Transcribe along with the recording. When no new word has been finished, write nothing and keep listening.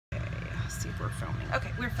if we're filming.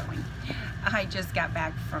 Okay, we're filming. I just got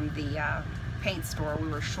back from the paint store. We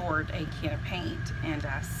were short a can of paint, and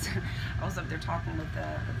I was up there talking with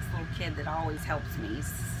this little kid that always helps me. He's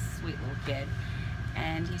a sweet little kid.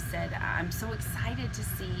 And he said, I'm so excited to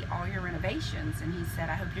see all your renovations. And he said,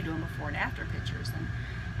 I hope you're doing before and after pictures. And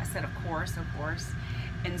I said, of course, of course.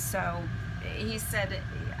 And so he said,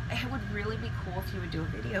 it would really be cool if you would do a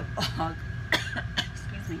video blog,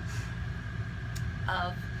 excuse me,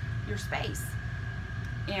 of your space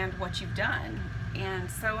and what you've done. And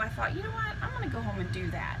so I thought, you know what, I'm going to go home and do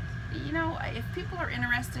that. You know, if people are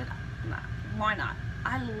interested, why not?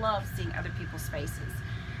 I love seeing other people's spaces.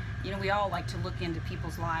 You know, we all like to look into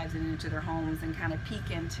people's lives and into their homes and kind of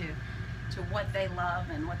peek into what they love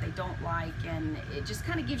and what they don't like, and it just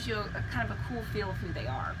kind of gives you a kind of a cool feel of who they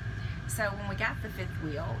are. So when we got the fifth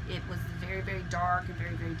wheel, it was very, very dark and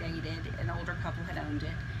very, very dated. An older couple had owned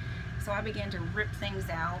it. So I began to rip things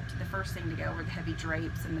out. The first thing to go were the heavy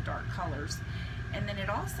drapes and the dark colors. And then it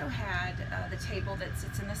also had the table that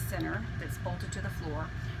sits in the center that's bolted to the floor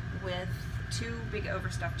with two big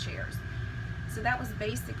overstuffed chairs. So that was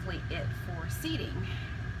basically it for seating.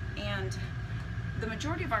 And the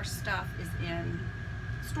majority of our stuff is in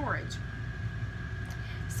storage.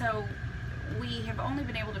 So we have only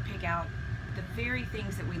been able to pick out the very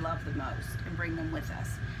things that we love the most and bring them with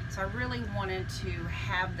us. So I really wanted to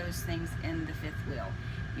have those things in the fifth wheel.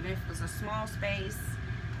 Even if it was a small space,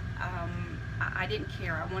 I didn't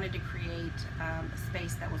care. I wanted to create a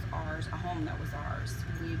space that was ours, a home that was ours.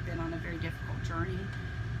 We've been on a very difficult journey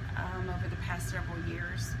over the past several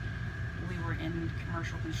years. We were in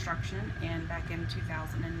commercial construction, and back in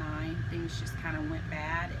 2009 things just kind of went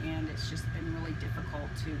bad, and it's just been really difficult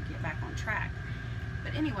to get back on track.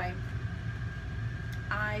 But anyway,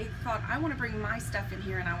 I thought I want to bring my stuff in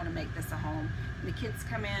here and I want to make this a home. When the kids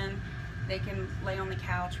come in, they can lay on the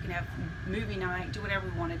couch, we can have movie night, do whatever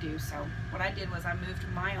we want to do. So what I did was I moved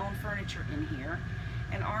my own furniture in here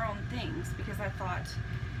and our own things, because I thought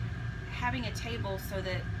having a table so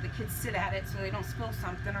that the kids sit at it so they don't spill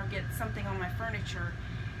something or get something on my furniture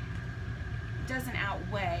doesn't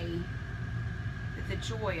outweigh the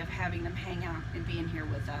joy of having them hang out and being here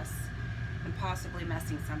with us and possibly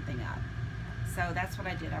messing something up. So that's what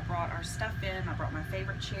I did. I brought our stuff in, I brought my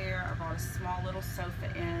favorite chair, I brought a small little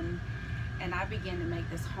sofa in, and I began to make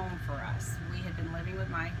this home for us. We had been living with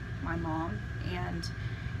my mom, and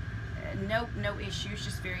no issues,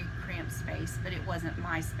 just very cramped space, but it wasn't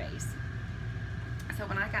my space. So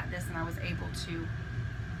when I got this and I was able to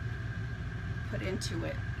put into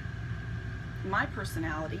it my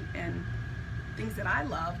personality and things that I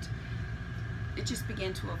loved, it just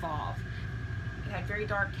began to evolve. It had very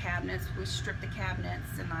dark cabinets. We stripped the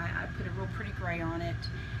cabinets and I put a real pretty gray on it.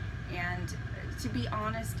 And to be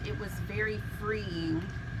honest, it was very freeing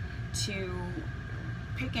to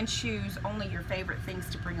pick and choose only your favorite things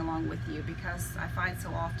to bring along with you, because I find so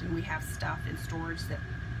often we have stuff in storage that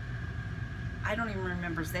I don't even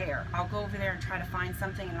remember is there. I'll go over there and try to find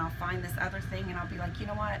something, and I'll find this other thing, and I'll be like, you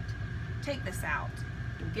know what, take this out.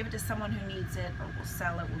 We'll give it to someone who needs it, or we'll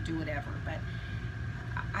sell it, we'll do whatever, but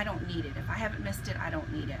I don't need it. If I haven't missed it, I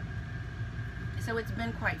don't need it. So it's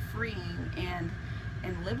been quite freeing and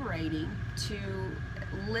liberating to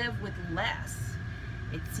live with less.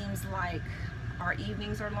 It seems like our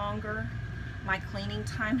evenings are longer, my cleaning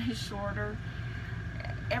time is shorter.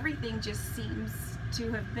 Everything just seems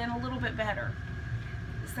to have been a little bit better.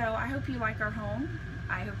 So I hope you like our home.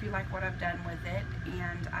 I hope you like what I've done with it,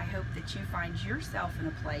 and I hope that you find yourself in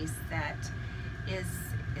a place that is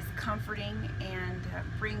comforting and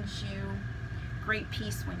brings you great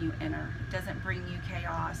peace when you enter. It doesn't bring you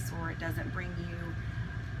chaos, or it doesn't bring you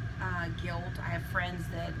guilt. I have friends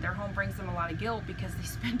that their home brings them a lot of guilt because they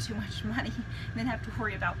spend too much money and then have to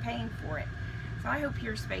worry about paying for it. So I hope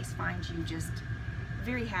your space finds you just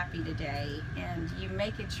very happy today, and you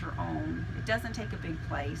make it your own. It doesn't take a big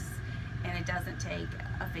place, and it doesn't take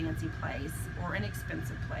a fancy place or an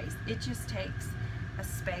expensive place. It just takes a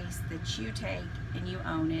space that you take and you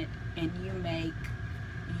own it, and you make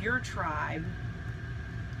your tribe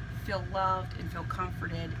feel loved and feel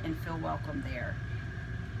comforted and feel welcome there.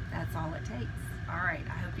 That's all it takes. All right,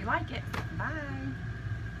 I hope you like it. Bye.